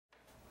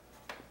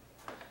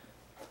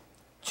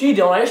Gee,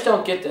 Dylan, I just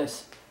don't get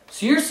this.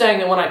 So you're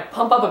saying that when I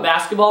pump up a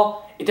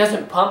basketball, it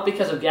doesn't pump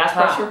because of gas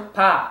pressure?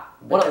 Pop.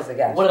 Because of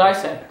gas What did I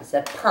say? I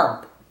said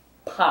pump.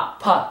 Pop.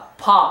 Pop.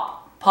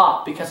 Pop.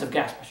 Pop because of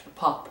gas pressure.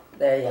 Pop.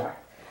 There you are.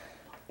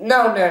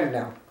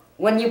 No.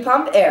 When you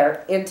pump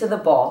air into the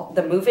ball,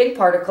 the moving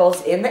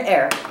particles in the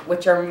air,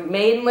 which are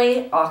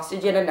mainly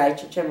oxygen and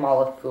nitrogen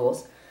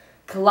molecules,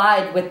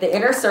 collide with the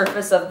inner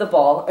surface of the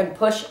ball and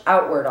push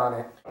outward on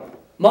it.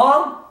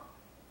 Mom?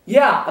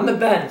 Yeah, I'm at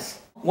Ben's.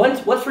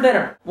 What's for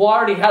dinner? Well, I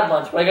already had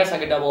lunch, but I guess I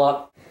could double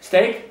up.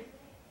 Steak?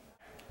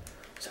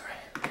 Sorry.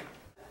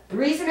 The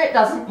reason it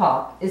doesn't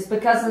pop is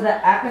because of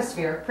the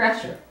atmospheric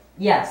pressure.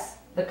 Yes,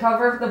 the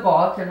cover of the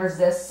ball can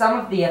resist some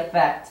of the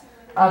effect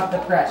of the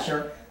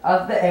pressure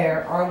of the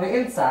air on the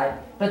inside,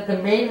 but the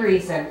main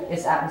reason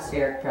is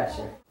atmospheric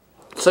pressure.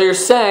 So you're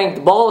saying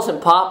the ball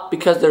doesn't pop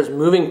because there's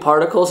moving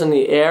particles in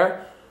the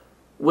air,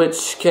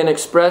 which can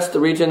express the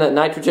region that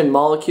nitrogen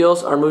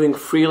molecules are moving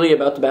freely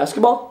about the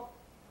basketball?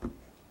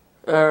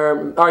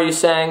 Or are you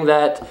saying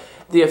that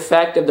the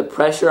effect of the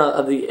pressure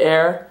of the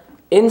air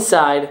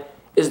inside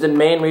is the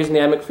main reason the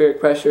atmospheric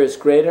pressure is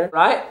greater,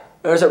 right?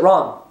 Or is it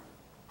wrong?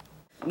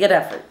 Good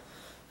effort.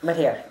 But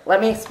here,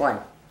 let me explain.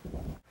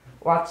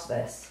 Watch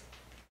this.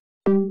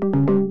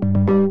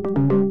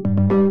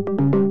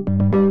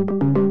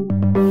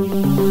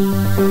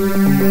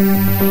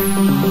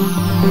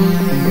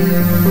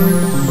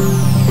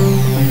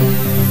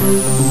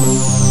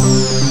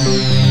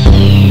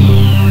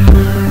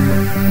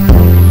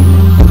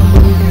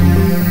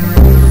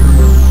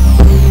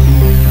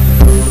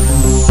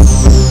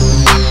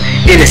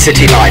 Inner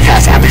city life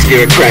has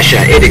atmospheric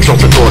pressure. It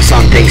exalts a force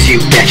on things, you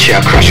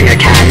betcha. Crushing a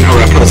can or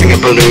opposing a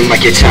balloon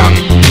like your tongue,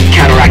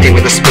 counteracting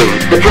with a spoon.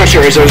 The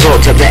pressure is a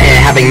result of the air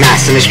having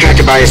mass and is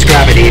attracted by its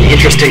gravity. An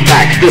interesting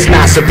fact, this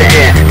mass of the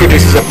air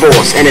produces a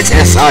force, and its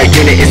SI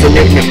unit is the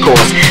Newton, of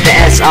course. The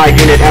SI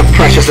unit of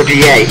pressure is the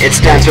PA. It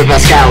stands for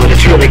Pascal, and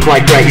it's really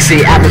quite great. You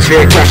see,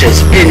 atmospheric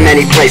pressures in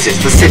many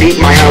places. The city,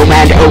 my home,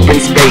 and open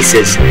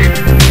spaces.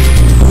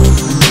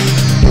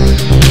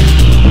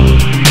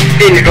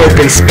 In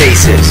open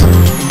spaces.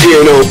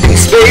 In open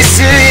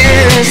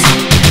spaces.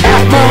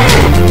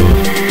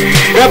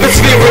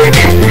 Atmospheric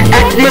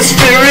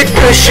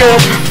pressure.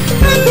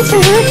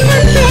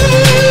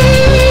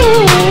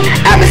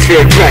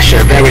 Atmospheric pressure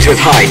varies with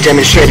height,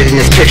 demonstrated in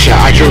this picture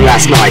I drew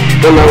last night.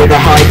 The lower the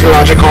height, the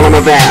larger column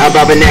of air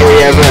above an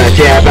area of earth,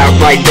 yeah, about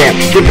right there.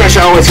 The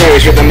pressure always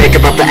varies with the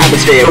makeup of the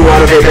atmosphere. The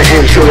water vapor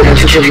and fluid and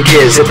changing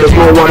gears. If there's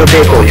more water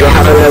vapor, you'll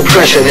have a low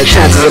pressure. The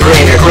chances of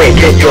rain are great,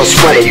 get you're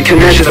sweaty. You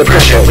can measure the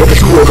pressure with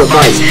this cool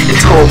device.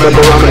 It's called the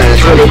barometer,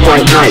 it's really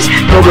quite nice.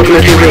 Public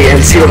mercury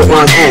and sealed at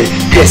one end.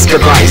 This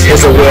device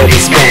is a word he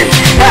spent.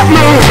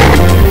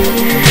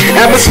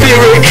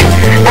 Atmospheric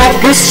pressure.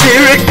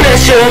 Atmospheric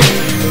pressure.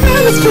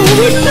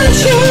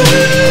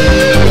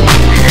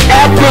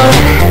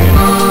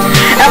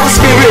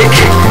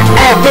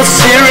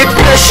 Atmospheric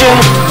pressure.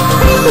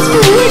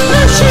 Atmospheric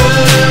pressure.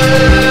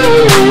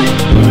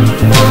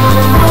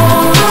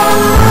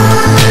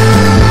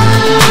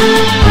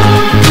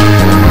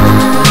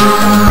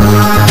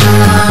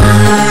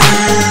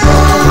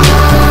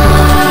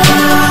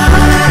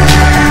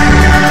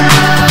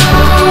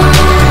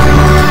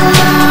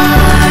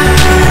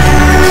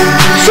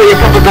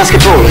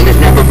 Basketball and it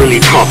never really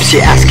pops. You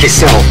ask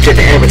yourself, did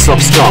the air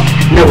itself stop?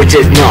 No, it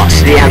did not.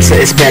 The answer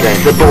is better.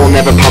 The ball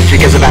never pops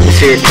because of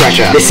atmospheric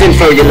pressure. This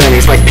info you're learning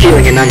is like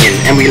peeling an onion,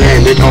 and we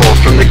learned it all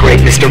from the great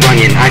Mr.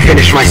 Runyon. I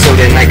finished my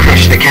soda and I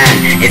crushed the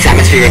can. It's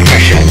atmospheric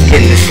pressure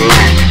in this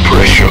land.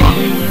 Pressure.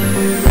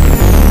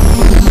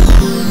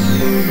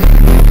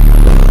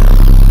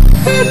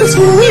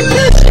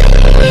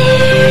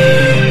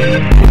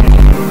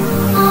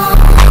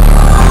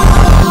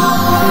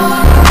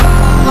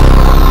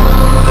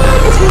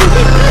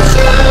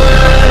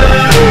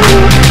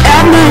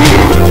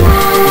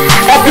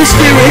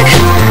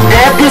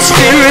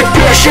 Atmospheric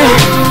pressure.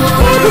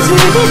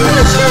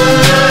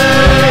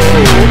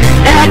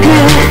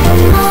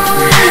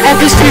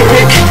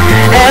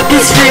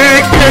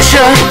 Atmospheric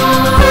pressure.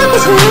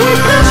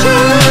 Atmospheric pressure.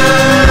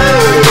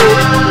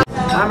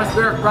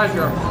 Atmospheric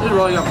pressure is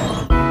really good.